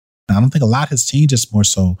And I don't think a lot has changed. It's more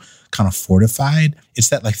so kind of fortified. It's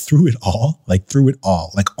that like through it all, like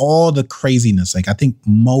all the craziness, like I think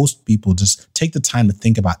most people just take the time to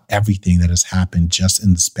think about everything that has happened just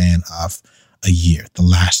in the span of a year, the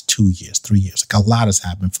last 2 years, 3 years. Like a lot has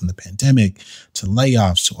happened from the pandemic to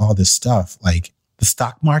layoffs to all this stuff. Like the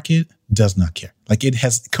stock market does not care. Like it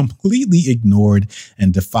has completely ignored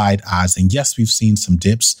and defied odds. And yes, we've seen some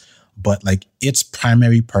dips, but like its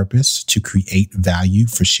primary purpose to create value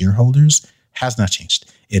for shareholders has not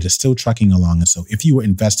changed. It is still trucking along. And so if you were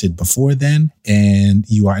invested before then and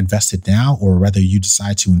you are invested now, or whether you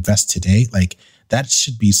decide to invest today, like that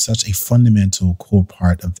should be such a fundamental core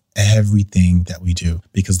part of everything that we do,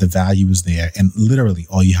 because the value is there. And literally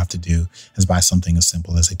all you have to do is buy something as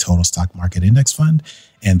simple as a total stock market index fund.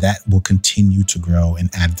 And that will continue to grow and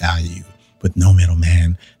add value with no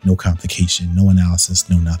middleman, no complication, no analysis,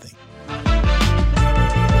 no nothing.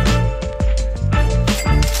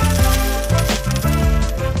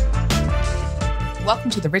 Welcome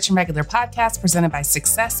to the Rich and Regular podcast presented by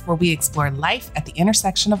Success, where we explore life at the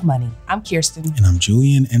intersection of money. I'm Kirsten. And I'm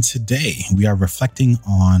Julian. And today we are reflecting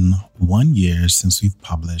on 1 year since we've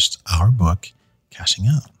published our book, Cashing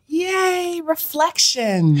Out. Yay,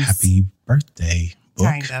 reflections. Happy birthday, book.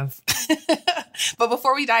 Kind of. But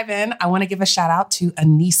before we dive in, I want to give a shout out to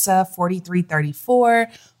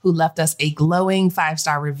Anissa4334, who left us a glowing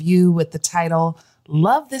 5-star review with the title,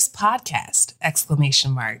 "Love this podcast!"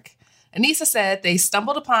 Anissa said they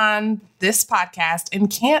stumbled upon this podcast and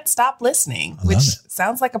can't stop listening, which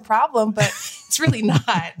sounds like a problem, but it's really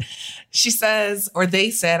not. She says, or they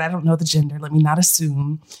said, I don't know the gender, let me not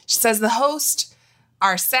assume. She says the hosts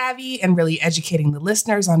are savvy and really educating the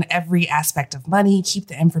listeners on every aspect of money. Keep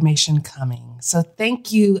the information coming. So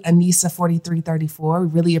thank you, Anissa4334. We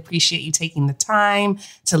really appreciate you taking the time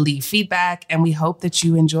to leave feedback, and we hope that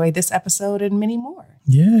you enjoy this episode and many more.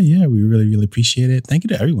 Yeah. We really, really appreciate it. Thank you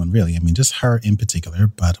to everyone, really. I mean, just her in particular,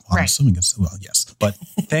 but I'm assuming it's, yes. But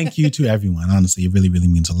thank you to everyone. Honestly, it really, really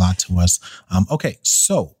means a lot to us. Okay,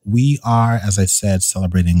 so we are, as I said,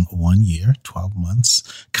 celebrating 1 year, 12 months,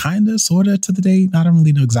 kind of, sort of to the date. I don't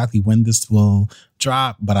really know exactly when this will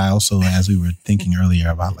drop, but I also, as we were thinking earlier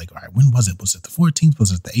about like, all right, when was it? Was it the 14th?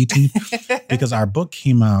 Was it the 18th? Because our book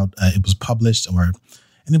came out, it was published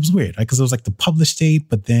and it was weird, right? Because it was like the published date,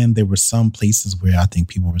 but then there were some places where I think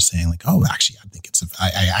people were saying like, oh, actually, I think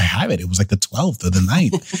I have it. It was like the 12th or the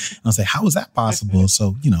 9th. And I was like, how is that possible?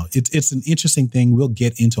 So, it's an interesting thing. We'll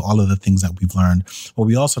get into all of the things that we've learned, but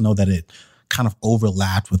we also know that it kind of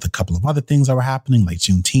overlapped with a couple of other things that were happening, like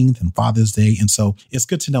Juneteenth and Father's Day. And so it's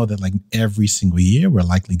good to know that like every single year, we're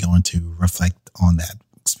likely going to reflect on that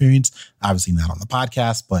experience. Obviously not on the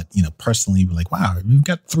podcast, but, personally, we're like, wow, we've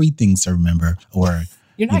got 3 things to remember, or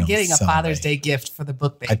you're not getting a Father's Day gift for the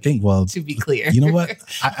book, baby. I think, to be clear. You know what?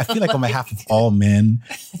 I feel like on behalf of all men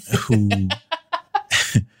who,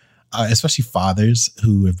 especially fathers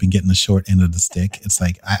who have been getting the short end of the stick, it's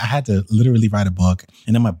like I had to literally write a book,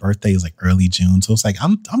 and then my birthday is like early June. So it's like,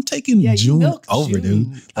 I'm taking June over,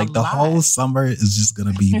 dude. Like the whole summer is just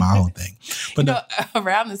going to be my whole thing. But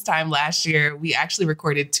around this time last year, we actually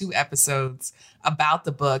recorded 2 episodes about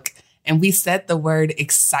the book, and we said the word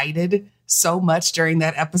excited so much during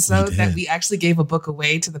that episode that we actually gave a book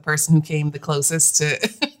away to the person who came the closest to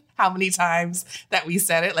how many times that we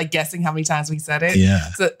said it, like guessing how many times we said it. Yeah.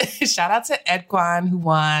 So shout out to Edquan, who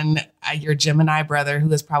won, your Gemini brother, who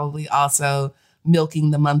is probably also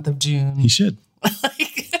milking the month of June. He should.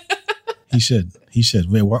 He should.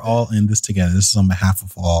 We're all in this together. This is on behalf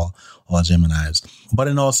of all Geminis. But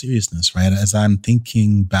in all seriousness, right, as I'm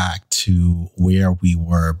thinking back to where we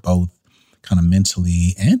were both kind of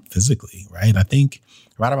mentally and physically, right? I think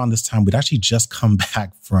right around this time, we'd actually just come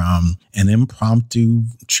back from an impromptu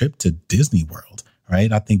trip to Disney World,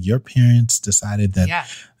 right? I think your parents decided that,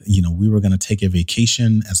 we were going to take a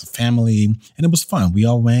vacation as a family, and it was fun. We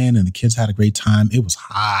all went and the kids had a great time. It was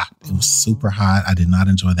hot. It was super hot. I did not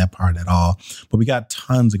enjoy that part at all, but we got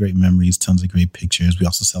tons of great memories, tons of great pictures. We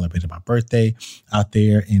also celebrated my birthday out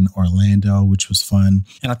there in Orlando, which was fun.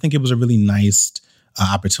 And I think it was a really nice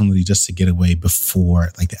opportunity just to get away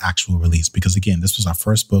before like the actual release. Because again, this was our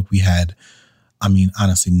first book. We had,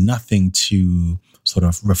 honestly, nothing to sort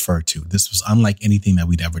of refer to. This was unlike anything that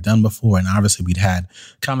we'd ever done before. And obviously we'd had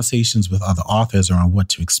conversations with other authors around what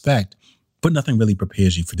to expect, but nothing really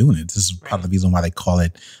prepares you for doing it. This is part of the reason why they call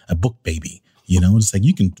it a book baby. It's like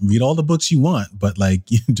you can read all the books you want, but like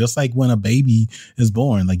just like when a baby is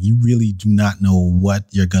born, like you really do not know what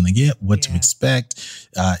you're gonna get, what to expect.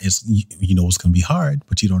 It's it's gonna be hard,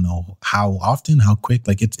 but you don't know how often, how quick.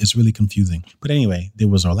 Like it's really confusing. But anyway, there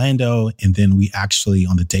was Orlando, and then we actually,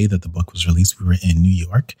 on the day that the book was released, we were in New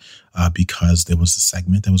York because there was a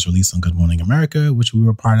segment that was released on Good Morning America, which we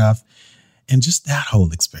were part of. And just that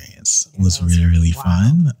whole experience was really, really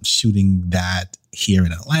fun. Shooting that here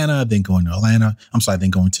in Atlanta, then going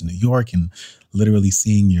to New York and literally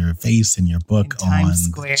seeing your face and your book on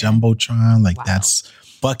the Jumbotron. Like that's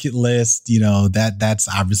bucket list, that's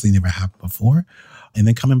obviously never happened before. And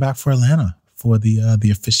then coming back for Atlanta for the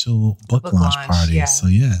official book launch party. Yeah. So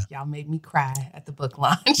y'all made me cry at the book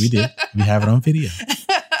launch. We did. We have it on video.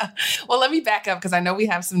 Well, let me back up because I know we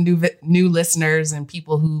have some new listeners and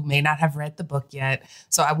people who may not have read the book yet.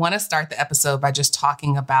 So I want to start the episode by just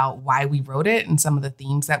talking about why we wrote it and some of the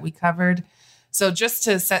themes that we covered. So just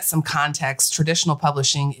to set some context, traditional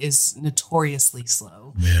publishing is notoriously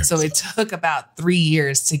slow. So it took about 3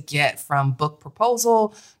 years to get from book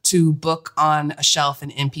proposal to book on a shelf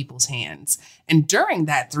and in people's hands. And during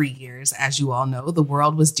that 3 years, as you all know, the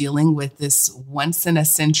world was dealing with this once in a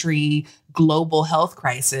century global health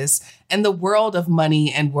crisis, and the world of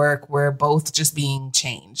money and work were both just being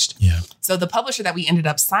changed. So the publisher that we ended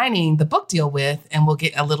up signing the book deal with, and we'll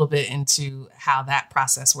get a little bit into how that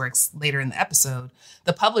process works later in the episode,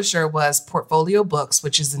 the publisher was Portfolio Books,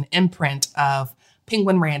 which is an imprint of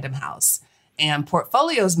Penguin Random House. And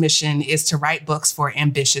Portfolio's mission is to write books for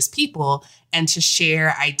ambitious people and to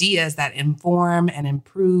share ideas that inform and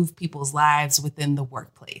improve people's lives within the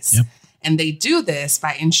workplace. And they do this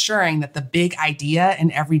by ensuring that the big idea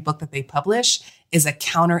in every book that they publish is a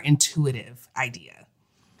counterintuitive idea.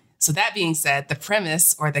 So that being said, the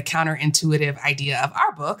premise or the counterintuitive idea of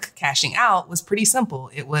our book, Cashing Out, was pretty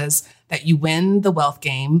simple. It was that you win the wealth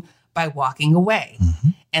game by walking away.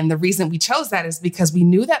 And the reason we chose that is because we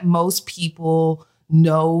knew that most people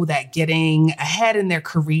know that getting ahead in their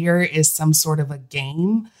career is some sort of a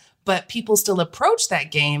game, but people still approach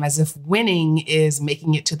that game as if winning is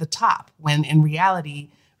making it to the top, when in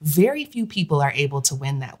reality, very few people are able to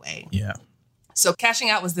win that way. So Cashing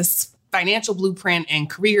Out was this financial blueprint and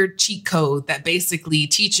career cheat code that basically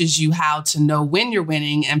teaches you how to know when you're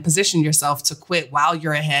winning and position yourself to quit while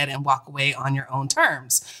you're ahead and walk away on your own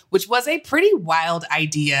terms, which was a pretty wild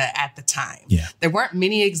idea at the time. There weren't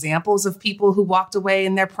many examples of people who walked away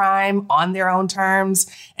in their prime on their own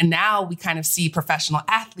terms. And now we kind of see professional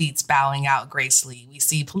athletes bowing out gracefully. We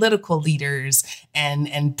see political leaders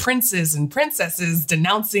and princes and princesses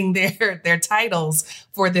denouncing their titles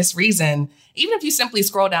for this reason. Even if you simply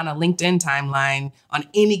scroll down a LinkedIn timeline on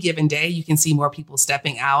any given day, you can see more people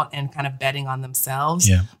stepping out and kind of betting on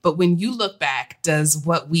themselves. But when you look back, does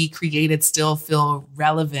what we created still feel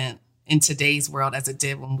relevant in today's world as it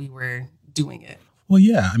did when we were doing it? Well,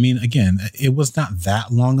 yeah. I mean, again, it was not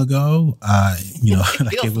that long ago.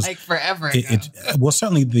 It was like forever ago. Well,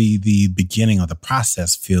 certainly the beginning of the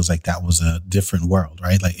process feels like that was a different world,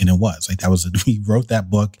 right? Like, and it was like we wrote that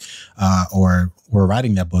book, or we're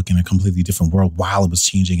writing that book in a completely different world while it was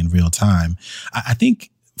changing in real time. I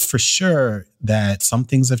think for sure that some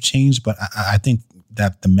things have changed, but I think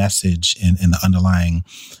that the message and the underlying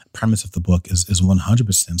premise of the book is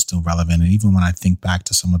 100% still relevant. And even when I think back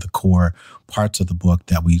to some of the core parts of the book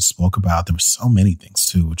that we spoke about, there were so many things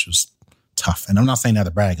too, which was tough. And I'm not saying that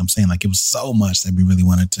to brag. I'm saying like it was so much that we really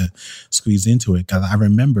wanted to squeeze into it. Because I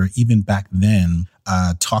remember even back then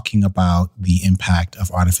talking about the impact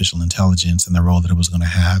of artificial intelligence and the role that it was going to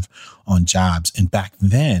have on jobs. And back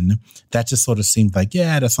then, that just sort of seemed like,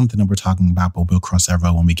 yeah, that's something that we're talking about, but we'll cross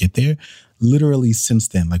over when we get there. Literally since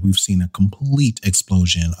then, like we've seen a complete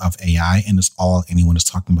explosion of AI, and it's all anyone is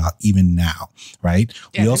talking about even now, right?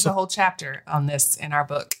 Yeah, there's a whole chapter on this in our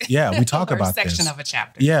book. Yeah, we talk about this. Section of a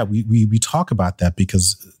chapter. Yeah, we talk about that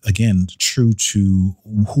because, again, true to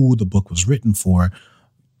who the book was written for,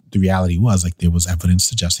 the reality was like there was evidence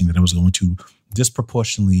suggesting that it was going to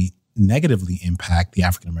disproportionately negatively impact the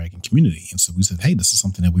African-American community. And so we said, hey, this is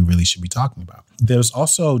something that we really should be talking about. There's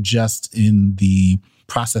also just in the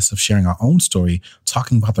process of sharing our own story,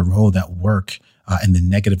 talking about the role that work and the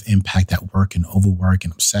negative impact that work and overwork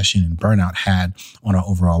and obsession and burnout had on our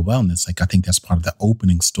overall wellness. Like, I think that's part of the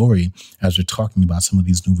opening story as we're talking about some of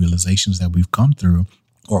these new realizations that we've come through.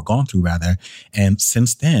 or gone through rather. And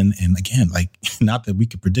since then, and again, like, not that we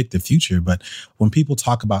could predict the future, but when people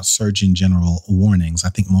talk about Surgeon General warnings, I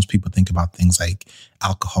think most people think about things like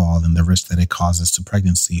alcohol and the risk that it causes to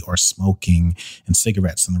pregnancy, or smoking and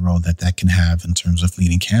cigarettes and the role that that can have in terms of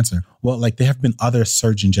leading cancer. Well, like, there have been other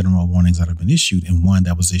Surgeon General warnings that have been issued. And one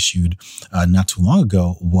that was issued not too long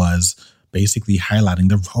ago was basically highlighting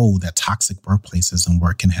the role that toxic workplaces and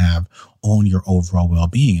work can have on your overall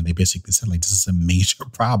well-being. And they basically said, like, this is a major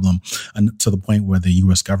problem, and to the point where the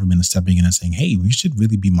U.S. government is stepping in and saying, hey, we should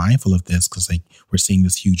really be mindful of this, because like, we're seeing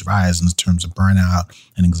this huge rise in terms of burnout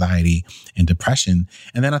and anxiety and depression.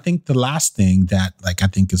 And then I think the last thing that, like, I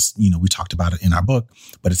think is, we talked about it in our book,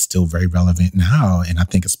 but it's still very relevant now. And I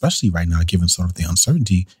think especially right now, given sort of the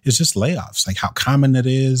uncertainty, is just layoffs, like how common it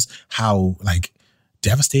is, how like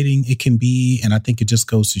devastating it can be. And I think it just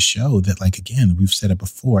goes to show that, like, again, we've said it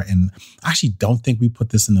before, and I actually don't think we put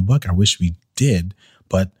this in the book. I wish we did.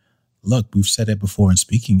 But look, we've said it before in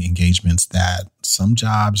speaking engagements that some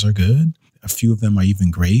jobs are good. A few of them are even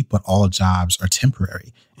great, but all jobs are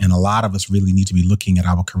temporary. And a lot of us really need to be looking at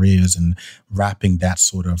our careers and wrapping that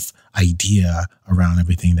sort of idea around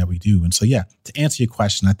everything that we do. And so, yeah, to answer your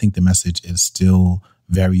question, I think the message is still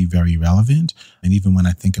very, very relevant. And even when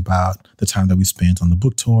I think about the time that we spent on the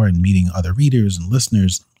book tour and meeting other readers and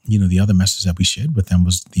listeners, the other message that we shared with them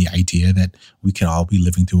was the idea that we could all be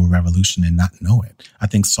living through a revolution and not know it. I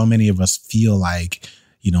think so many of us feel like,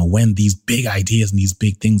 when these big ideas and these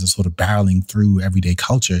big things are sort of barreling through everyday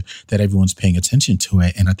culture, that everyone's paying attention to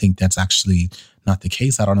it. And I think that's actually not the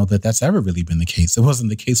case. I don't know that that's ever really been the case. It wasn't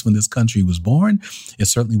the case when this country was born. It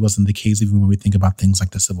certainly wasn't the case even when we think about things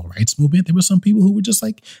like the civil rights movement. There were some people who were just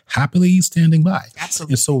like happily standing by.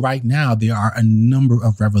 Absolutely. And so right now, there are a number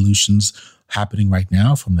of revolutions happening right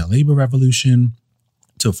now, from the labor revolution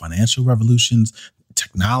to financial revolutions,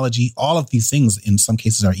 technology. All of these things in some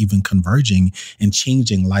cases are even converging and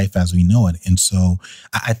changing life as we know it. And so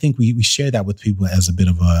I think we share that with people as a bit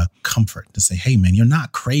of a comfort to say, hey, man, you're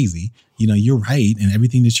not crazy. You're right. And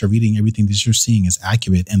everything that you're reading, everything that you're seeing is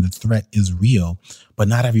accurate, and the threat is real, but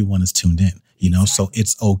not everyone is tuned in. Exactly. So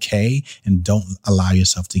it's okay. And don't allow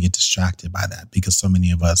yourself to get distracted by that, because so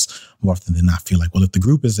many of us more often than not feel like, well, if the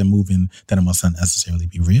group isn't moving, then it must not necessarily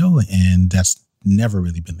be real. And that's never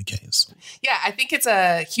really been the case. Yeah, I think it's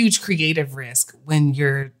a huge creative risk when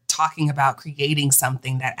you're talking about creating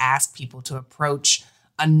something that asks people to approach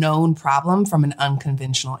a known problem from an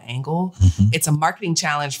unconventional angle. Mm-hmm. It's a marketing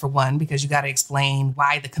challenge, for one, because you got to explain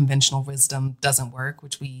why the conventional wisdom doesn't work,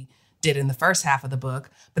 which we did in the first half of the book.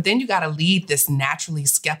 But then you got to lead this naturally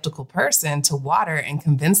skeptical person to water and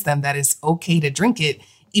convince them that it's okay to drink it,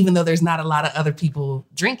 even though there's not a lot of other people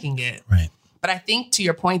drinking it. Right. But I think, to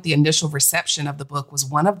your point, the initial reception of the book was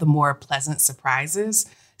one of the more pleasant surprises.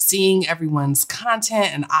 Seeing everyone's content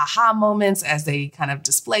and aha moments as they kind of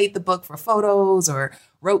displayed the book for photos or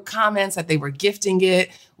wrote comments that they were gifting it.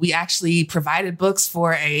 We actually provided books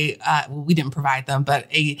for we didn't provide them, but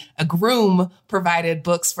a groom provided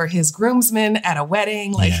books for his groomsmen at a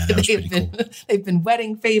wedding. Like, yeah, they've been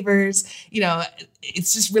wedding favors.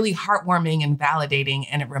 It's just really heartwarming and validating.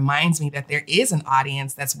 And it reminds me that there is an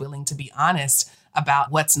audience that's willing to be honest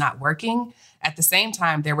about what's not working. At the same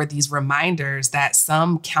time, there were these reminders that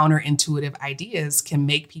some counterintuitive ideas can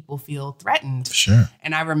make people feel threatened. Sure.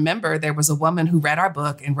 And I remember there was a woman who read our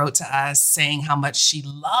book and wrote to us saying how much she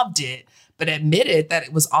loved it, but admitted that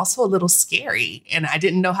it was also a little scary. And I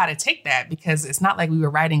didn't know how to take that, because it's not like we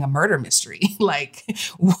were writing a murder mystery. Like,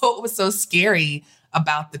 what was so scary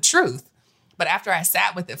about the truth? But after I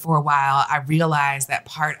sat with it for a while, I realized that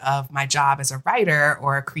part of my job as a writer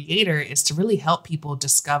or a creator is to really help people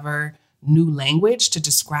discover new language to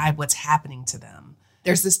describe what's happening to them.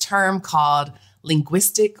 There's this term called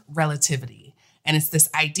linguistic relativity, and it's this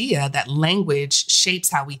idea that language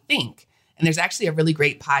shapes how we think. And there's actually a really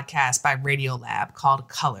great podcast by Radiolab called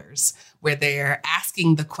Colors, where they're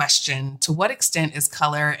asking the question, to what extent is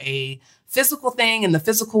color a physical thing in the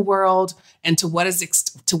physical world, and to what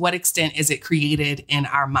extent is it created in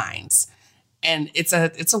our minds? And it's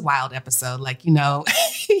a wild episode. Like,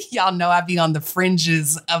 y'all know I be on the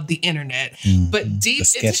fringes of the internet, but deep, the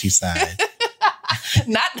sketchy side,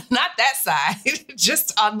 not that side,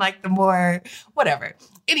 just on like the more whatever.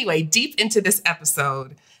 Anyway, deep into this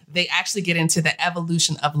episode, they actually get into the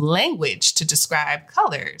evolution of language to describe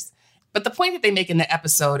colors. But the point that they make in the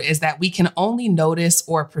episode is that we can only notice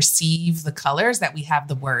or perceive the colors that we have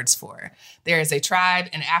the words for. There is a tribe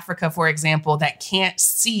in Africa, for example, that can't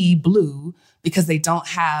see blue because they don't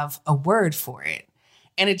have a word for it.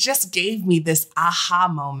 And it just gave me this aha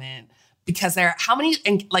moment, because how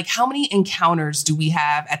many encounters do we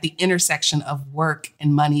have at the intersection of work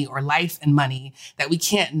and money or life and money that we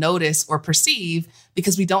can't notice or perceive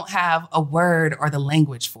because we don't have a word or the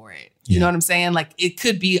language for it? You know what I'm saying? Like, it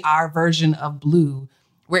could be our version of blue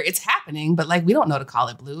where it's happening, but like, we don't know to call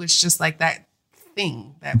it blue. It's just like that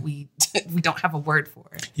thing that we don't have a word for.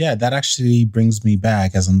 Yeah, that actually brings me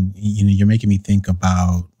back as you're making me think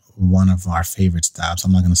about one of our favorite stops.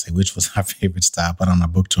 I'm not going to say which was our favorite stop, but on our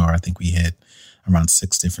book tour, I think we hit around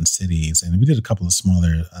 6 different cities, and we did a couple of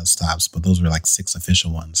smaller stops, but those were like 6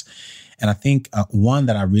 official ones. And I think one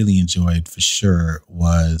that I really enjoyed for sure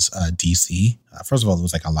was DC. First of all, it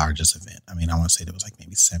was like our largest event. I mean, I want to say there was like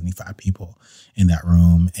maybe 75 people in that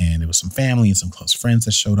room, and there was some family and some close friends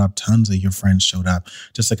that showed up. Tons of your friends showed up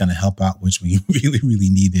just to kind of help out, which we really, really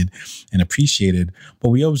needed and appreciated. But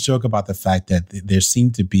we always joke about the fact that there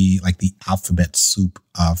seemed to be like the alphabet soup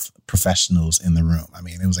of professionals in the room. I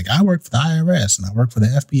mean, it was like, I work for the IRS and I work for the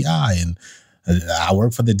FBI and I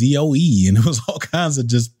work for the DOE, and it was all kinds of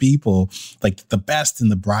just people, like the best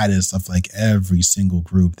and the brightest of like every single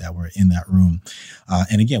group that were in that room.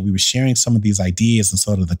 And again, we were sharing some of these ideas and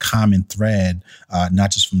sort of the common thread,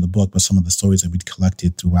 not just from the book, but some of the stories that we'd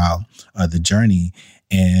collected throughout the journey.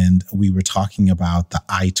 And we were talking about the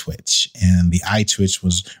eye twitch, and the eye twitch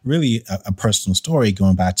was really a personal story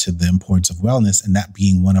going back to the importance of wellness, and that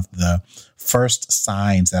being one of the first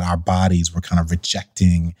signs that our bodies were kind of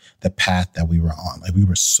rejecting the path that we were on. Like, we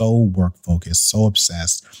were so work focused, so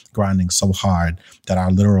obsessed, grinding so hard that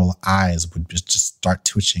our literal eyes would just start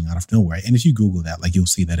twitching out of nowhere. And if you Google that, like, you'll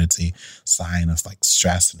see that it's a sign of like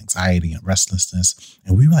stress and anxiety and restlessness.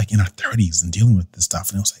 And we were like in our 30s and dealing with this stuff.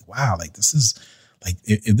 And it was like, wow, like this is like,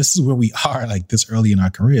 if this is where we are, like this early in our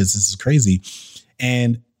careers, this is crazy.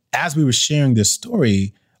 And as we were sharing this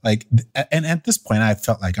story, like, and at this point, I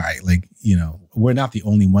felt like, all right, like, you know, we're not the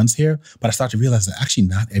only ones here, but I started to realize that actually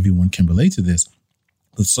not everyone can relate to this.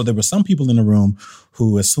 So there were some people in the room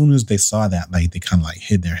who, as soon as they saw that, like, they kind of like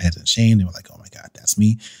hid their heads in shame. They were like, oh my God, that's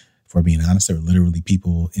me. For being honest, there were literally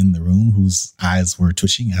people in the room whose eyes were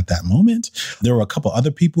twitching at that moment. There were a couple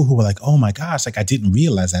other people who were like, oh my gosh, like, I didn't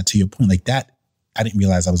realize that, to your point, like that. I didn't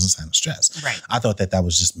realize I was a sign of stress. Right. I thought that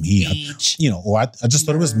was just me, or I just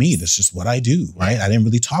thought it was me. That's just what I do, right? I didn't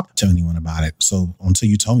really talk to anyone about it. So until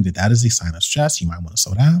you told me that is a sign of stress, you might want to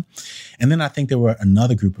slow down. And then I think there were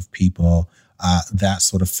another group of people that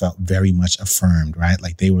sort of felt very much affirmed, right?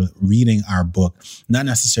 Like, they were reading our book, not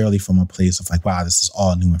necessarily from a place of like, wow, this is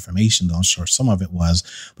all new information, though I'm sure some of it was,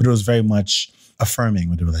 but it was very much affirming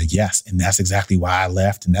when they were like, yes, and that's exactly why I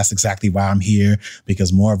left, and that's exactly why I'm here,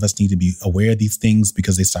 because more of us need to be aware of these things,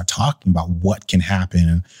 because they start talking about what can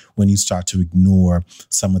happen when you start to ignore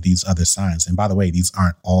some of these other signs. And by the way, these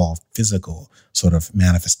aren't all physical sort of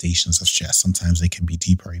manifestations of stress. Sometimes they can be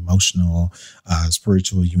deeper, emotional,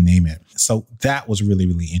 spiritual, you name it. So that was really,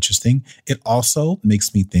 really interesting. It also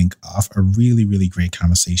makes me think of a really, really great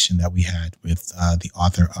conversation that we had with the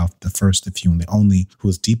author of The First, the Few, and the Only, who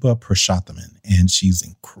is Deepa Purushothaman. And she's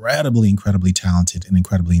incredibly, incredibly talented and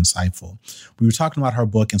incredibly insightful. We were talking about her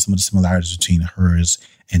book and some of the similarities between hers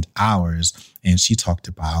and ours. And she talked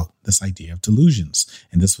about this idea of delusions.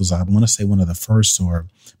 And this was, I want to say, one of the first or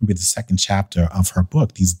maybe the second chapter of her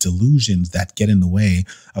book, these delusions that get in the way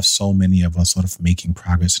of so many of us sort of making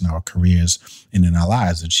progress in our careers and in our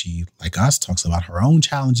lives. And she, like us, talks about her own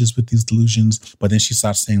challenges with these delusions. But then she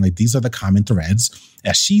starts saying, like, these are the common threads,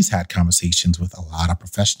 as she's had conversations with a lot of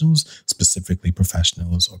professionals, specifically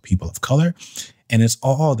professionals or people of color. And it's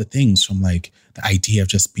all the things from like the idea of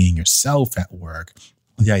just being yourself at work,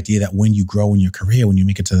 the idea that when you grow in your career, when you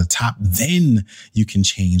make it to the top, then you can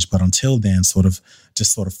change. But until then, sort of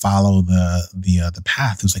follow the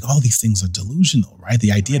path. It was like all these things are delusional, right?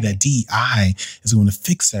 The idea that DEI is going to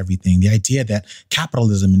fix everything. The idea that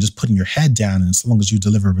capitalism and just putting your head down and as long as you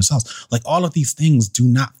deliver results, like all of these things do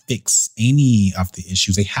not fix any of the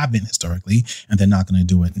issues. They haven't historically, and they're not going to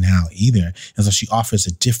do it now either. And so she offers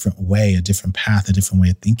a different way, a different path, a different way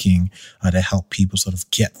of thinking to help people sort of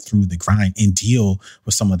get through the grind and deal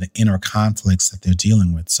with some of the inner conflicts that they're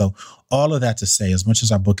dealing with. So all of that to say, as much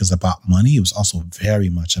as our book is about money, it was also very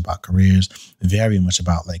much about careers, very much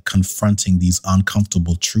about like confronting these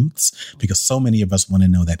uncomfortable truths, because so many of us want to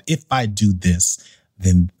know that if I do this,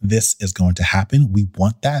 then this is going to happen. We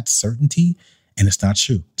want that certainty. And it's not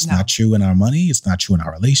true. It's not true in our money. It's not true in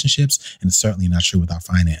our relationships. And it's certainly not true with our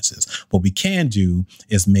finances. What we can do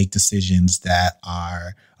is make decisions that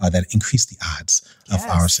are that increase the odds of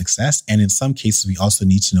our success. And in some cases, we also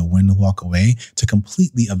need to know when to walk away to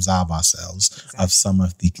completely absolve ourselves of some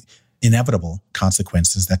of the inevitable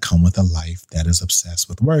consequences that come with a life that is obsessed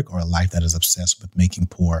with work or a life that is obsessed with making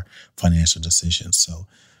poor financial decisions. So,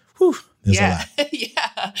 there's a lot.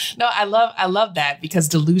 Yeah. No, I love that, because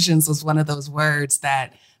delusions was one of those words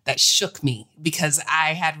that shook me, because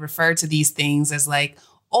I had referred to these things as like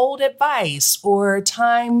old advice or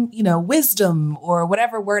time, wisdom or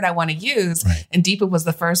whatever word I want to use. Right. And Deepa was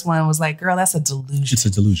the first one, was like, girl, that's a delusion. It's a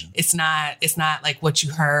delusion. It's not like what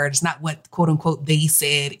you heard. It's not what quote unquote they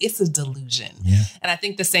said. It's a delusion. Yeah. And I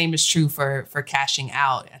think the same is true for cashing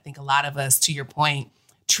out. I think a lot of us, to your point,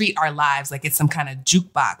 treat our lives like it's some kind of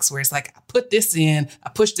jukebox where it's like, I put this in, I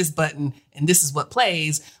push this button, and this is what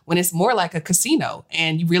plays, when it's more like a casino.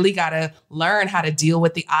 And you really got to learn how to deal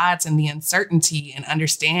with the odds and the uncertainty and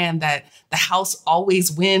understand that the house always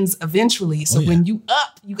wins eventually. So when you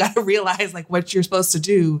up, you got to realize like what you're supposed to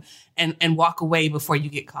do and walk away before you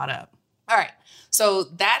get caught up. All right. So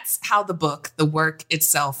that's how the work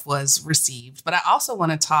itself was received. But I also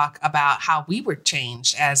want to talk about how we were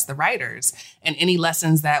changed as the writers and any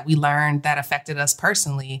lessons that we learned that affected us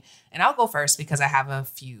personally. And I'll go first because I have a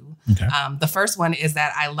few. Okay. The first one is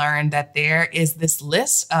that I learned that there is this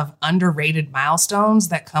list of underrated milestones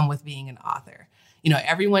that come with being an author.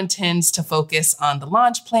 Everyone tends to focus on the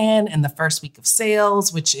launch plan and the first week of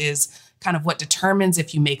sales, which is kind of what determines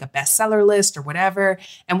if you make a bestseller list or whatever.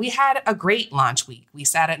 And we had a great launch week. We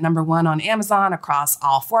sat at #1 on Amazon across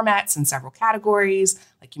all formats and several categories.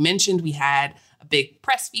 Like you mentioned, we had a big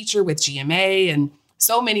press feature with GMA, and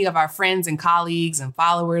so many of our friends and colleagues and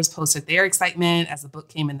followers posted their excitement as the book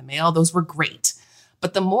came in the mail. Those were great.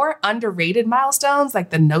 But the more underrated milestones, like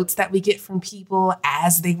the notes that we get from people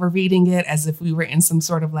as they were reading it, as if we were in some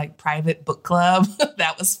sort of like private book club,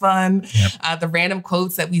 that was fun. Yep. The random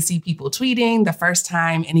quotes that we see people tweeting, the first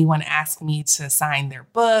time anyone asked me to sign their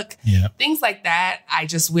book, things like that, I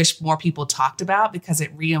just wish more people talked about, because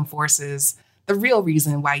it reinforces the real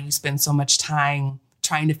reason why you spend so much time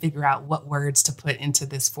trying to figure out what words to put into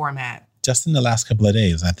this format. Just in the last couple of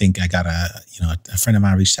days, I think I got a friend of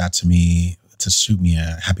mine reached out to me to shoot me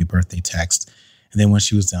a happy birthday text. And then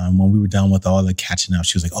when we were done with all the catching up,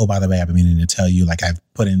 she was like, oh, by the way, I've been meaning to tell you, like I've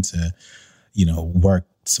put into, work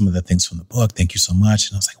some of the things from the book. Thank you so much.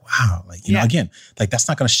 And I was like, wow, again, like that's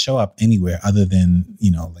not going to show up anywhere other than,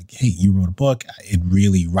 like, hey, you wrote a book. It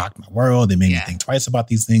really rocked my world. It made me think twice about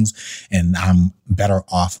these things, and I'm better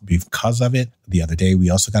off because of it. The other day, we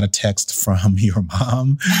also got a text from your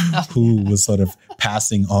mom who was sort of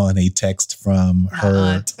passing on a text from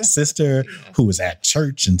her sister who was at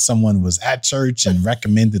church, and someone was at church and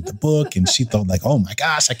recommended the book. And she thought like, oh my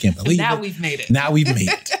gosh, I can't believe it. Now we've made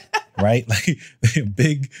it. Right? Like a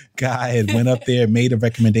big guy had went up there, made a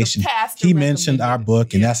recommendation. He mentioned our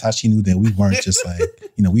book, and that's how she knew that we weren't just like,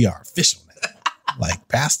 we are official now. Like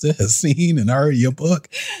Pastor has seen and heard your book,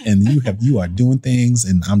 and you are doing things,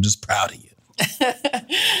 and I'm just proud of you.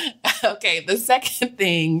 Okay, the second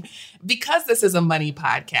thing, because this is a money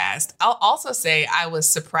podcast, I'll also say I was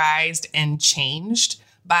surprised and changed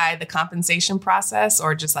by the compensation process,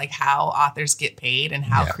 or just like how authors get paid and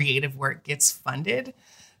how creative work gets funded.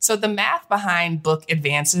 So the math behind book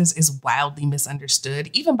advances is wildly misunderstood,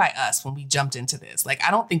 even by us when we jumped into this. Like, I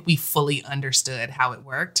don't think we fully understood how it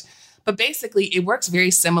worked. But basically, it works very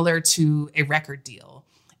similar to a record deal,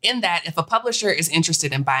 in that if a publisher is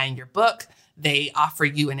interested in buying your book, they offer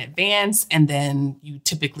you an advance, and then you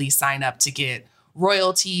typically sign up to get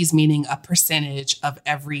royalties, meaning a percentage of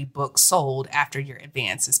every book sold after your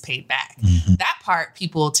advance is paid back. Mm-hmm. That part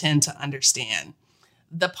people tend to understand.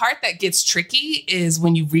 The part that gets tricky is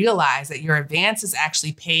when you realize that your advance is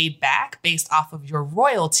actually paid back based off of your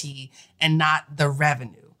royalty and not the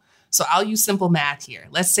revenue. So I'll use simple math here.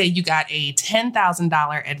 Let's say you got a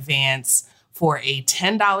 $10,000 advance for a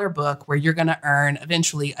 $10 book where you're going to earn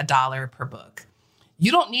eventually $1 per book.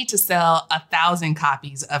 You don't need to sell 1,000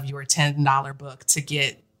 copies of your $10 book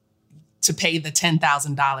to pay the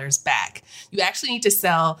 $10,000 back. You actually need to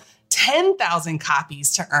sell 10,000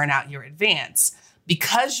 copies to earn out your advance.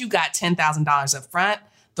 Because you got $10,000 up front,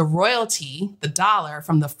 the royalty, the dollar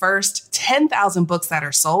from the first 10,000 books that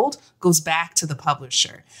are sold, goes back to the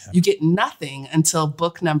publisher. Yeah. You get nothing until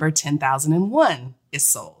book number 10,001 is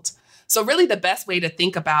sold. So really the best way to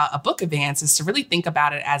think about a book advance is to really think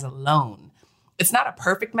about it as a loan. It's not a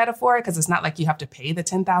perfect metaphor because it's not like you have to pay the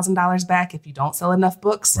 $10,000 back if you don't sell enough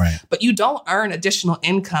books, right. But you don't earn additional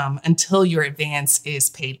income until your advance is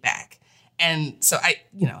paid back. And so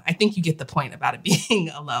I think you get the point about it being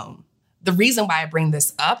a loan. The reason why I bring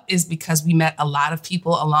this up is because we met a lot of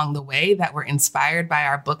people along the way that were inspired by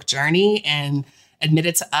our book journey and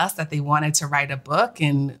admitted to us that they wanted to write a book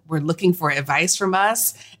and were looking for advice from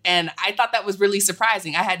us. And I thought that was really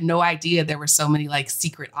surprising. I had no idea there were so many like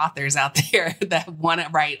secret authors out there that want to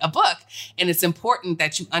write a book. And it's important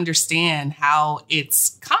that you understand how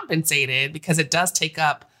it's compensated, because it does take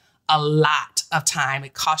up a lot of time.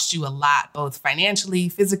 It costs you a lot, both financially,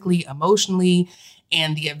 physically, emotionally,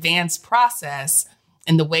 and the advanced process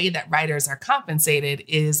and the way that writers are compensated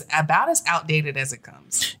is about as outdated as it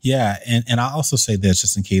comes. Yeah. And I'll also say this,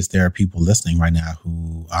 just in case there are people listening right now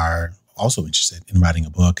who are also interested in writing a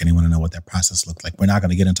book and they want to know what that process looked like. We're not going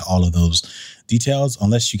to get into all of those details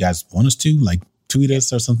unless you guys want us to, like tweet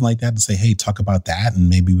us or something like that and say, hey, talk about that. And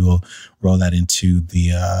maybe we'll roll that into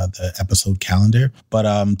the episode calendar. But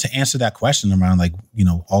to answer that question around, like, you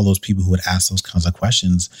know, all those people who would ask those kinds of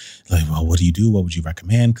questions, like, well, what do you do? What would you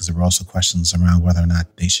recommend? Because there were also questions around whether or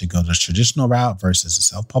not they should go the traditional route versus the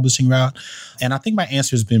self-publishing route. And I think my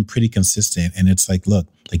answer has been pretty consistent. And it's like, look,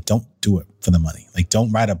 like, don't do it for the money. Like,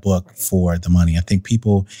 don't write a book for the money. I think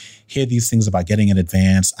people hear these things about getting in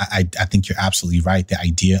advance. I think you're absolutely right. The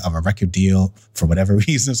idea of a record deal, for whatever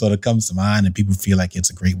reason, sort of comes to mind, and people feel like it's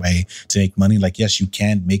a great way to make money. Like, yes, you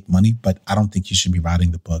can make money, but I don't think you should be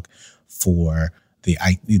writing the book for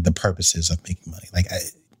the purposes of making money. Like,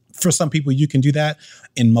 for some people, you can do that.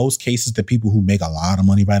 In most cases, the people who make a lot of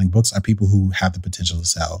money writing books are people who have the potential to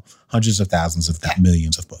sell hundreds of thousands, if not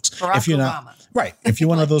millions of books. Barack if you're Obama. not right, if you're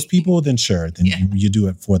one of those people, then sure, then you do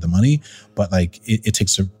it for the money. But like, it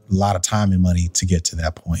takes a lot of time and money to get to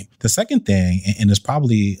that point. The second thing, and there's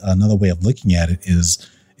probably another way of looking at it, is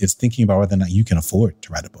thinking about whether or not you can afford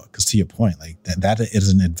to write a book. Because to your point, like that is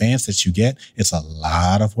an advance that you get. It's a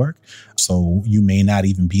lot of work. So you may not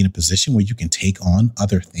even be in a position where you can take on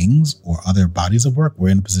other things or other bodies of work. We're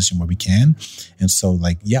in a position where we can. And so,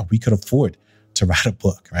 like, yeah, we could afford to write a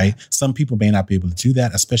book, right? Some people may not be able to do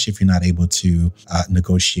that, especially if you're not able to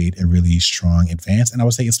negotiate a really strong advance. And I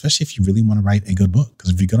would say, especially if you really want to write a good book,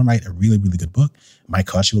 because if you're going to write a really, really good book, it might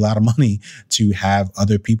cost you a lot of money to have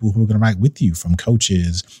other people who are going to write with you, from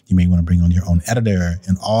coaches. You may want to bring on your own editor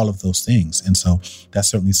and all of those things. And so that's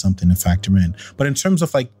certainly something to factor in. But in terms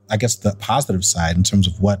of, like, I guess the positive side, in terms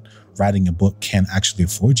of what writing a book can actually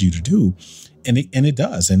afford you to do, and it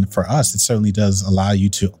does. And for us, it certainly does allow you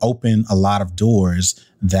to open a lot of doors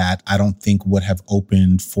that I don't think would have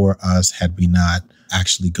opened for us had we not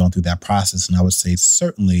actually gone through that process. And I would say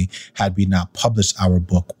certainly had we not published our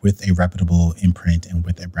book with a reputable imprint and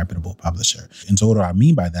with a reputable publisher. And so what do I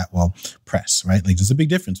mean by that? Well, press, right? Like, there's a big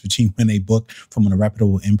difference between when a book from a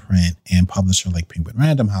reputable imprint and publisher like Penguin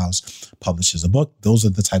Random House publishes a book. Those are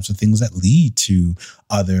the types of things that lead to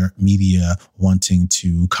other media wanting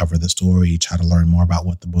to cover the story, try to learn more about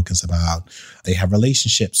what the book is about. They have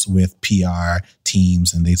relationships with PR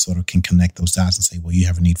teams, and they sort of can connect those dots and say, well, you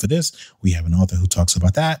have a need for this. We have an author who talks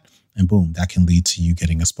about that. And boom, that can lead to you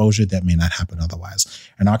getting exposure that may not happen otherwise.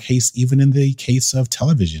 In our case, even in the case of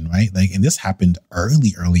television, right? Like, and this happened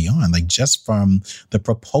early on, like just from the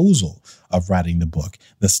proposal of writing the book,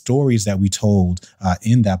 the stories that we told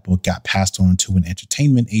in that book got passed on to an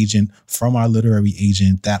entertainment agent from our literary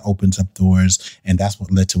agent. That opens up doors. And that's what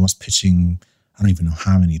led to us pitching, I don't even know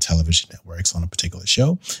how many television networks on a particular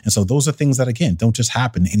show. And so those are things that, again, don't just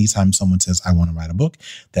happen anytime someone says, I want to write a book.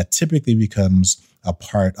 That typically becomes a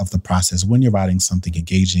part of the process when you're writing something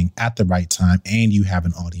engaging at the right time and you have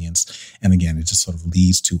an audience. And again, it just sort of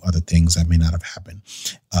leads to other things that may not have happened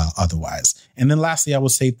otherwise. And then lastly, I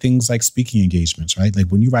would say things like speaking engagements, right? Like,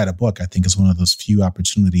 when you write a book, I think it's one of those few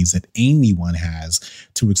opportunities that anyone has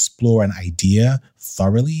to explore an idea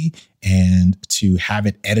thoroughly and to have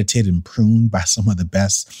it edited and pruned by some of the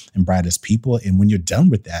best and brightest people. And when you're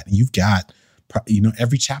done with that, you've got, you know,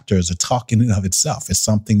 every chapter is a talk in and of itself. It's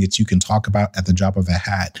something that you can talk about at the drop of a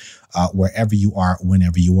hat, wherever you are,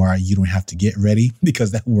 whenever you are. You don't have to get ready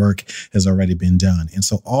because that work has already been done. And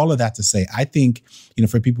so all of that to say, I think, you know,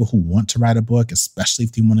 for people who want to write a book, especially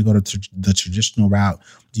if you want to go to the traditional route,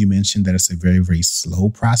 you mentioned that it's a very, very slow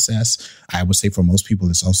process. I would say for most people,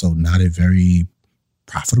 it's also not a very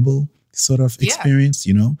profitable sort of experience,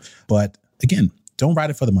 you know, but again, don't write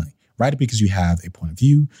it for the money. Write it because you have a point of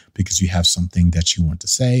view, because you have something that you want to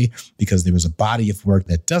say, because there is a body of work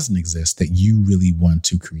that doesn't exist that you really want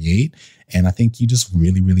to create. And I think you just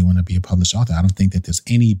really, really want to be a published author. I don't think that there's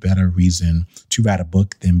any better reason to write a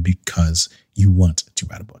book than because you want to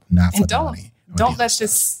write a book, not for the money.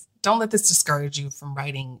 Don't let this discourage you from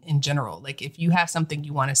writing in general. Like, if you have something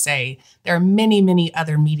you want to say, there are many, many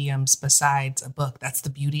other mediums besides a book. That's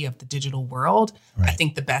the beauty of the digital world. Right. I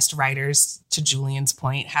think the best writers, to Julian's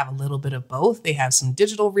point, have a little bit of both. They have some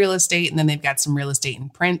digital real estate, and then they've got some real estate in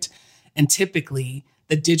print. And typically,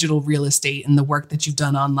 the digital real estate and the work that you've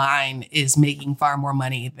done online is making far more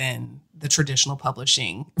money than the traditional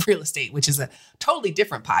publishing real estate, which is a totally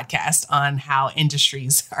different podcast on how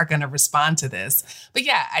industries are going to respond to this. But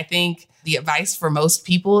yeah, I think the advice for most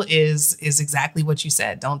people is exactly what you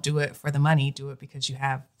said. Don't do it for the money. Do it because you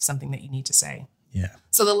have something that you need to say. Yeah.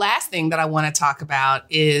 So the last thing that I want to talk about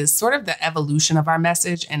is sort of the evolution of our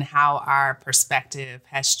message and how our perspective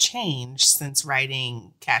has changed since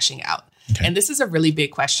writing Cashing Out. Okay. And this is a really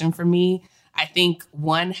big question for me. I think,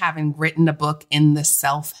 one, having written a book in the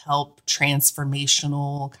self-help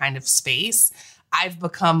transformational kind of space, I've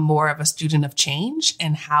become more of a student of change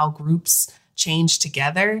and how groups change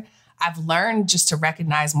together. I've learned just to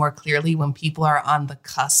recognize more clearly when people are on the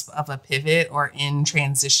cusp of a pivot or in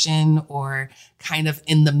transition or kind of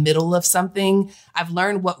in the middle of something. I've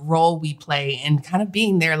learned what role we play in kind of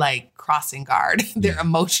being their like crossing guard, their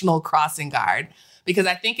emotional crossing guard. Because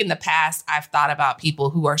I think in the past, I've thought about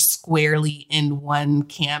people who are squarely in one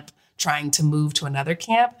camp trying to move to another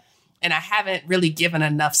camp. And I haven't really given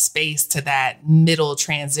enough space to that middle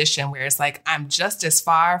transition where it's like, I'm just as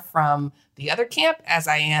far from the other camp as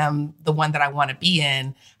I am the one that I want to be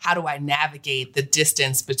in. How do I navigate the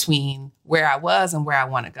distance between where I was and where I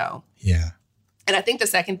want to go? Yeah. And I think the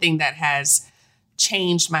second thing that has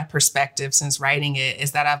changed my perspective since writing it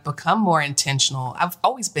is that I've become more intentional. I've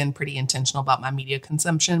always been pretty intentional about my media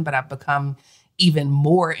consumption, but I've become even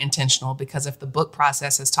more intentional because if the book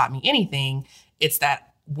process has taught me anything, it's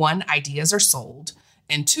that, one, ideas are sold,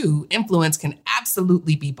 and two, influence can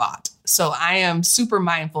absolutely be bought. So I am super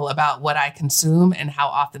mindful about what I consume and how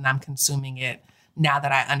often I'm consuming it now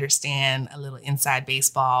that I understand a little inside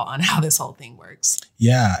baseball on how this whole thing works.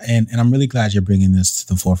 Yeah. And I'm really glad you're bringing this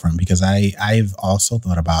to the forefront because I've also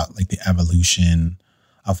thought about like the evolution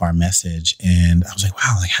of our message. And I was like,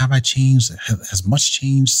 wow, like have I changed? Has much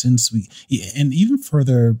changed since and even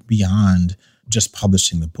further beyond just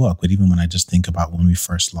publishing the book. But even when I just think about when we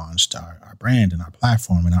first launched our brand and our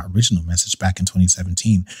platform and our original message back in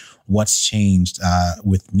 2017, what's changed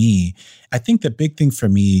with me? I think the big thing for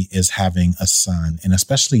me is having a son, and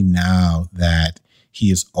especially now that he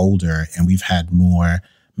is older and we've had more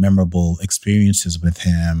memorable experiences with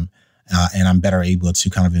him, and I'm better able to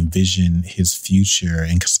kind of envision his future.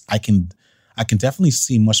 And because I can definitely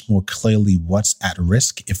see much more clearly what's at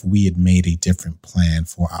risk if we had made a different plan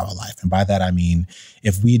for our life. And by that, I mean,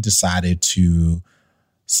 if we decided to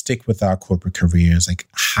stick with our corporate careers, like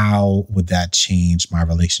how would that change my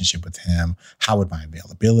relationship with him? How would my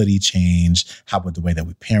availability change? How would the way that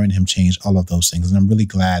we parent him change? All of those things. And I'm really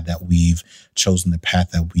glad that we've chosen the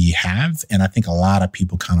path that we have. And I think a lot of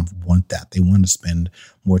people kind of want that. They want to spend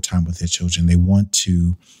more time with their children. They want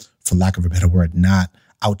to, for lack of a better word, not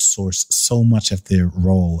outsource so much of their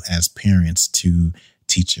role as parents to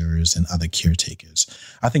teachers and other caretakers.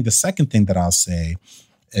 I think the second thing that I'll say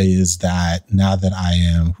is that now that I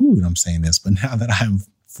am, I'm saying this, but now that I'm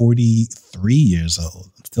 43 years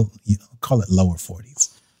old, I'm still, call it lower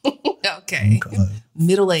 40s. Okay.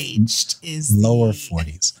 Middle-aged is lower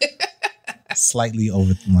 40s. Slightly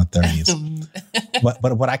over my 30s.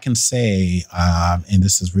 But what I can say, and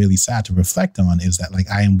this is really sad to reflect on, is that like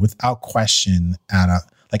I am without question I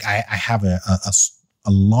have a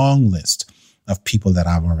long list of people that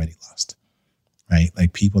I've already lost, right?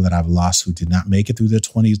 Like people that I've lost who did not make it through their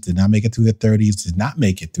 20s, did not make it through their 30s, did not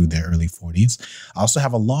make it through their early 40s. I also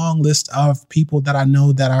have a long list of people that I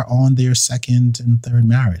know that are on their second and third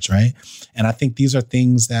marriage, right? And I think these are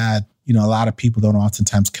things that, a lot of people don't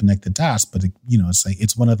oftentimes connect the dots, but it's like,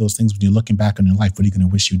 it's one of those things when you're looking back on your life, what are you going to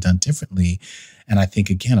wish you'd done differently? And I think,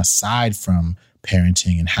 again, aside from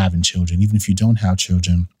parenting and having children, even if you don't have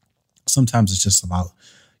children, sometimes it's just about,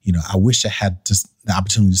 I wish I had just the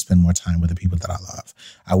opportunity to spend more time with the people that I love.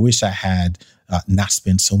 I wish I had not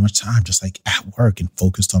spent so much time just like at work and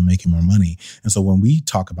focused on making more money. And so when we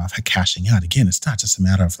talk about cashing out, again, it's not just a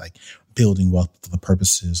matter of like building wealth for the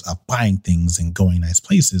purposes of buying things and going nice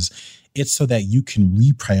places. It's so that you can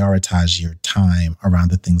reprioritize your time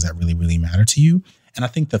around the things that really, really matter to you. And I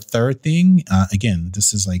think the third thing, again,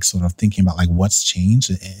 this is like sort of thinking about like what's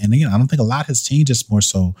changed. And again, I don't think a lot has changed. It's more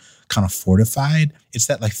so kind of fortified. It's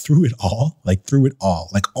that like through it all,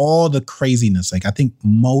 like all the craziness, like I think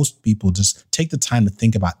most people just take the time to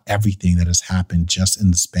think about everything that has happened just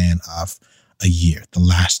in the span of a year, the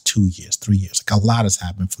last 2 years, 3 years. Like a lot has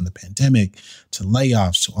happened from the pandemic to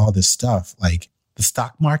layoffs to all this stuff. Like the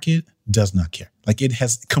stock market does not care. Like it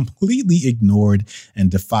has completely ignored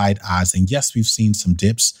and defied odds. And yes, we've seen some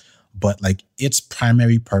dips, but like its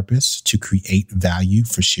primary purpose to create value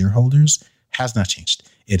for shareholders has not changed.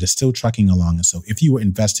 It is still trucking along. And so if you were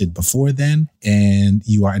invested before then and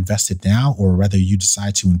you are invested now, or whether you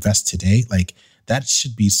decide to invest today, like that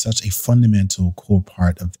should be such a fundamental core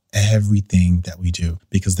part of everything that we do,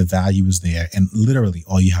 because the value is there. And literally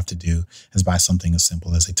all you have to do is buy something as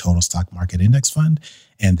simple as a total stock market index fund.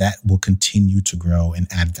 And that will continue to grow and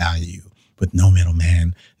add value with no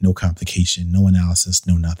middleman, no complication, no analysis,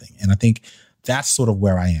 no nothing. And I think that's sort of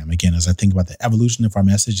where I am. Again, as I think about the evolution of our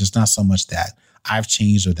message, it's not so much that I've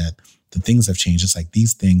changed or that the things have changed. It's like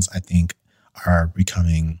these things, I think, are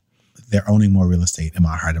becoming, they're owning more real estate in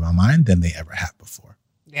my heart and my mind than they ever have before.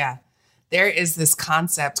 Yeah. There is this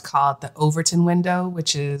concept called the Overton window,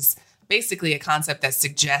 which is basically a concept that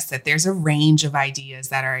suggests that there's a range of ideas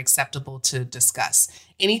that are acceptable to discuss.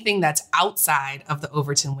 Anything that's outside of the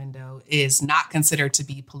Overton window is not considered to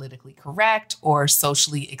be politically correct or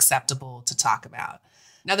socially acceptable to talk about.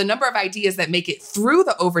 Now, the number of ideas that make it through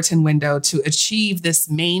the Overton window to achieve this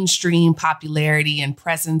mainstream popularity and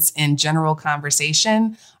presence in general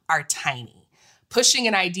conversation are tiny. Pushing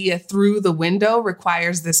an idea through the window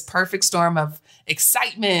requires this perfect storm of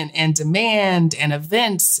excitement and demand and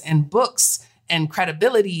events and books and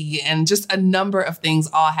credibility and just a number of things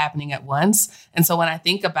all happening at once. And so when I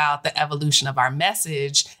think about the evolution of our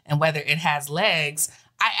message and whether it has legs,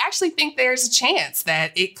 I actually think there's a chance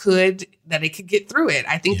that it could get through it.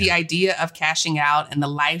 I think the idea of cashing out and the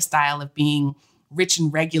lifestyle of being rich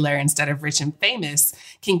and regular instead of rich and famous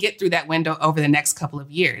can get through that window over the next couple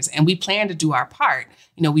of years. And we plan to do our part.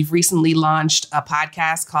 You know, we've recently launched a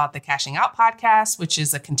podcast called the Cashing Out Podcast, which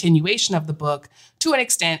is a continuation of the book to an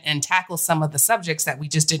extent and tackles some of the subjects that we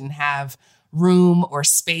just didn't have room or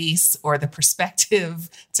space or the perspective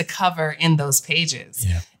to cover in those pages.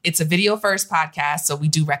 Yeah. It's a video first podcast, so we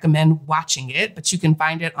do recommend watching it, but you can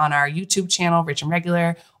find it on our YouTube channel, Rich and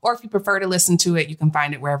Regular, or if you prefer to listen to it, you can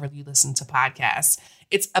find it wherever you listen to podcasts.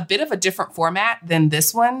 It's a bit of a different format than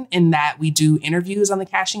this one in that we do interviews on the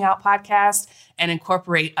Cashing Out podcast and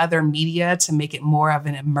incorporate other media to make it more of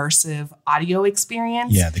an immersive audio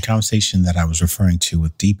experience. Yeah, the conversation that I was referring to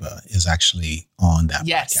with Deepa is actually on that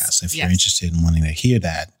podcast. If you're interested in wanting to hear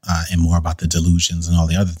that and more about the delusions and all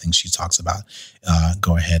the other things she talks about,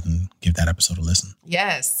 go ahead and give that episode a listen.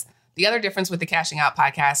 Yes. The other difference with the Cashing Out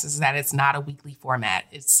podcast is that it's not a weekly format.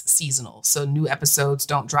 It's seasonal. So new episodes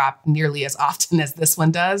don't drop nearly as often as this one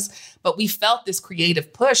does. But we felt this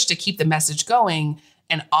creative push to keep the message going.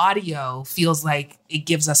 And audio feels like it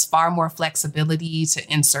gives us far more flexibility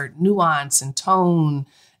to insert nuance and tone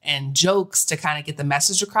and jokes to kind of get the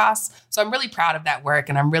message across. So I'm really proud of that work.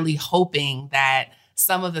 And I'm really hoping that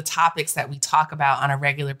some of the topics that we talk about on a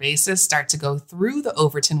regular basis start to go through the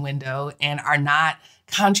Overton window and are not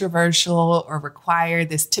controversial or require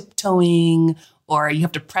this tiptoeing, or you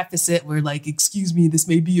have to preface it where like, excuse me, this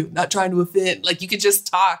may be not trying to offend. Like you could just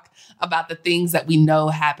talk about the things that we know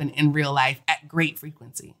happen in real life at great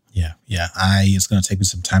frequency. Yeah. It's going to take me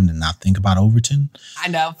some time to not think about Overton. I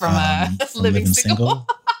know from living single.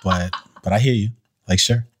 but I hear you. Like,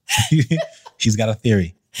 sure. He's got a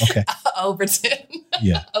theory. Okay. Overton.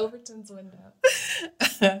 Yeah. Overton's window.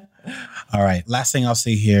 All right. Last thing I'll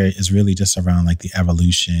say here is really just around like the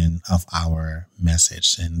evolution of our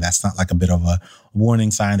message. And that's not like a bit of a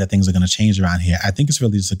warning sign that things are going to change around here. I think it's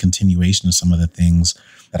really just a continuation of some of the things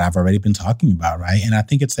that I've already been talking about, right? And I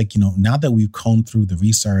think it's like, now that we've combed through the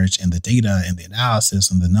research and the data and the analysis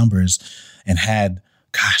and the numbers and had,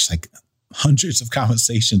 like hundreds of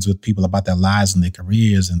conversations with people about their lives and their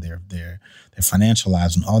careers and their financial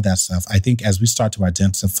lives and all that stuff, I think as we start to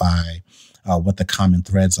identify what the common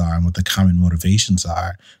threads are and what the common motivations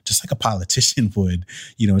are, just like a politician would,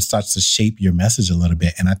 it starts to shape your message a little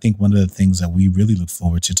bit. And I think one of the things that we really look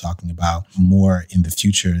forward to talking about more in the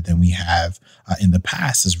future than we have in the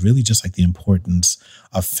past is really just like the importance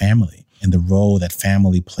of family and the role that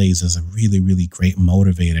family plays as a really, really great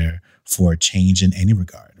motivator for change in any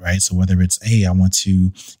regard, right? So whether it's, hey, I want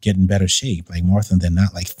to get in better shape, like more often than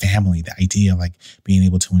not, like family, the idea of like being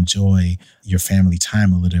able to enjoy your family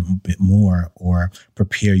time a little bit more or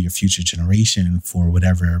prepare your future generation for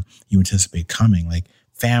whatever you anticipate coming, like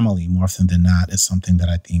family more often than not is something that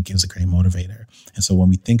I think is a great motivator. And so when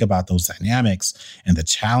we think about those dynamics and the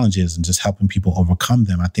challenges and just helping people overcome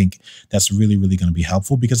them, I think that's really, really going to be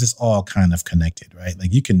helpful because it's all kind of connected, right?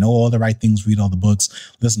 Like you can know all the right things, read all the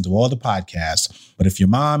books, listen to all the podcasts, but if your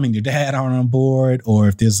mom and your dad aren't on board, or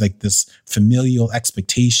if there's like this familial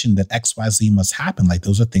expectation that XYZ must happen, like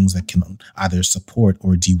those are things that can either support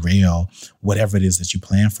or derail whatever it is that you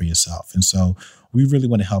plan for yourself. And so we really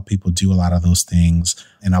want to help people do a lot of those things.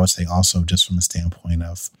 And I would say also just from a standpoint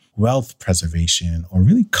of wealth preservation or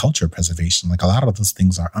really culture preservation, like a lot of those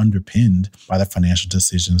things are underpinned by the financial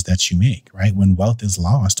decisions that you make, right? When wealth is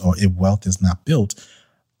lost or if wealth is not built,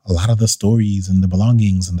 a lot of the stories and the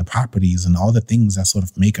belongings and the properties and all the things that sort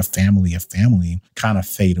of make a family kind of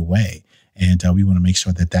fade away. And we want to make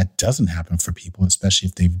sure that that doesn't happen for people, especially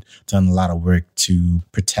if they've done a lot of work to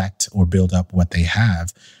protect or build up what they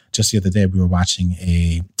have. Just the other day, we were watching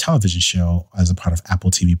a television show as a part of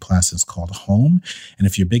Apple TV Plus. It's called Home. And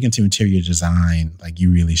if you're big into interior design, like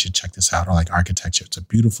you really should check this out, or like architecture. It's a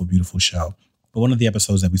beautiful, beautiful show. But one of the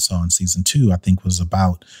episodes that we saw in season 2, I think, was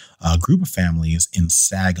about a group of families in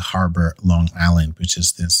Sag Harbor, Long Island, which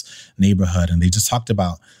is this neighborhood. And they just talked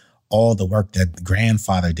about all the work that the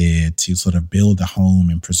grandfather did to sort of build the home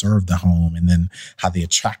and preserve the home, and then how they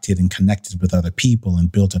attracted and connected with other people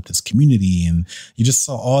and built up this community. And you just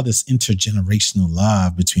saw all this intergenerational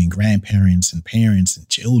love between grandparents and parents and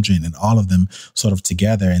children and all of them sort of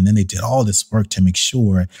together. And then they did all this work to make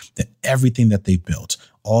sure that everything that they built,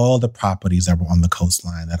 all the properties that were on the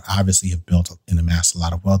coastline that obviously have built and amassed a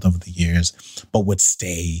lot of wealth over the years, but would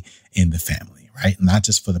stay in the family, right? Not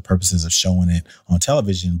just for the purposes of showing it on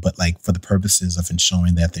television, but like for the purposes of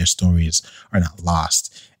ensuring that their stories are not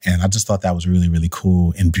lost. And I just thought that was really, really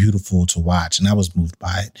cool and beautiful to watch. And I was moved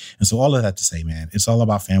by it. And so all of that to say, man, it's all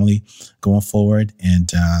about family going forward.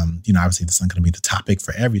 And, obviously this is not going to be the topic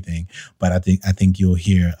for everything, but I think you'll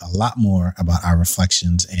hear a lot more about our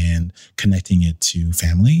reflections and connecting it to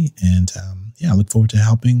family. And I look forward to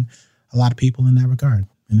helping a lot of people in that regard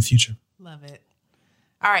in the future. Love it.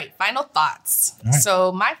 All right. Final thoughts. All right.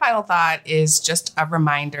 So my final thought is just a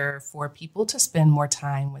reminder for people to spend more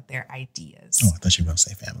time with their ideas. Oh, I thought you were going to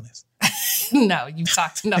say families. No, you've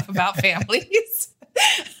talked enough about families.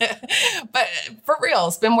 But for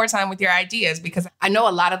real, spend more time with your ideas, because I know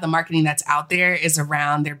a lot of the marketing that's out there is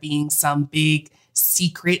around there being some big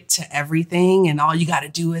secret to everything. And all you got to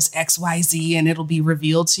do is XYZ and it'll be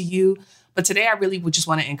revealed to you. But today, I really would just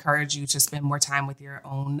want to encourage you to spend more time with your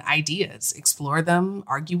own ideas, explore them,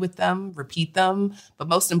 argue with them, repeat them, but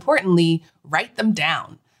most importantly, write them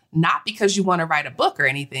down. Not because you want to write a book or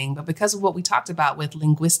anything, but because of what we talked about with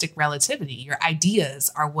linguistic relativity. Your ideas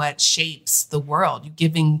are what shapes the world. You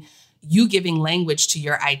giving language to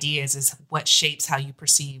your ideas is what shapes how you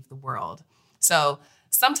perceive the world. So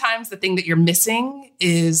sometimes the thing that you're missing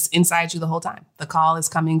is inside you the whole time. The call is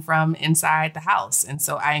coming from inside the house. And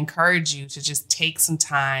so I encourage you to just take some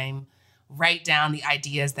time, write down the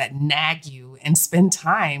ideas that nag you, and spend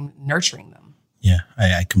time nurturing them. Yeah,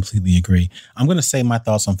 I completely agree. I'm going to say my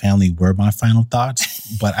thoughts on family were my final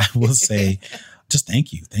thoughts, but I will say just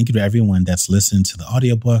thank you. Thank you to everyone that's listened to the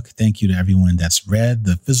audiobook. Thank you to everyone that's read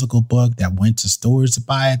the physical book, that went to stores to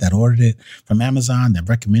buy it, that ordered it from Amazon, that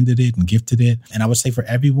recommended it and gifted it. And I would say for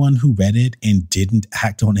everyone who read it and didn't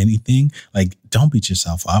act on anything, like, don't beat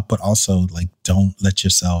yourself up, but also like, don't let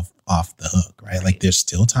yourself off the hook, right? Like, there's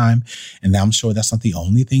still time. And I'm sure that's not the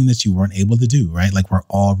only thing that you weren't able to do, right? Like, we're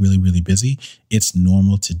all really, really busy. It's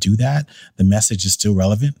normal to do that. The message is still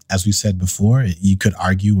relevant. As we said before, you could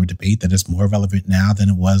argue or debate that it's more relevant now than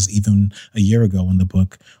it was even a year ago when the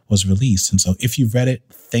book was released. And so if you've read it,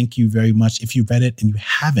 thank you very much. If you read it and you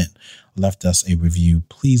haven't left us a review,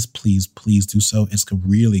 please, please, please do so. It's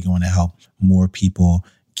really going to help more people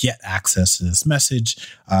get access to this message.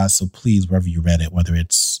 So please, wherever you read it, whether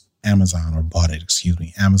it's Amazon or bought it,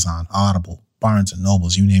 Amazon, Audible, Barnes and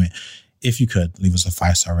Nobles, you name it. If you could leave us a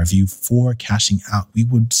 5-star review for cashing out, we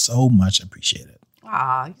would so much appreciate it.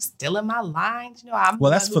 Aw, you're stealing my lines. I'm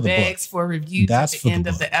that's for the book. For reviews that's at the end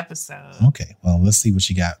of the episode. Okay, well, let's see what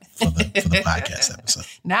you got for the podcast episode.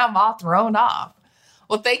 Now I'm all thrown off.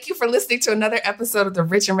 Well, thank you for listening to another episode of the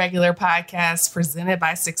Rich and Regular podcast presented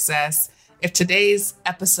by Success. If today's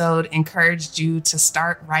episode encouraged you to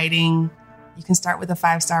start writing, you can start with a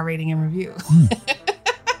 5-star rating and review.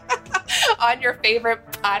 On your favorite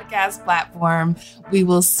podcast platform. We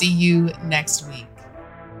will see you next week.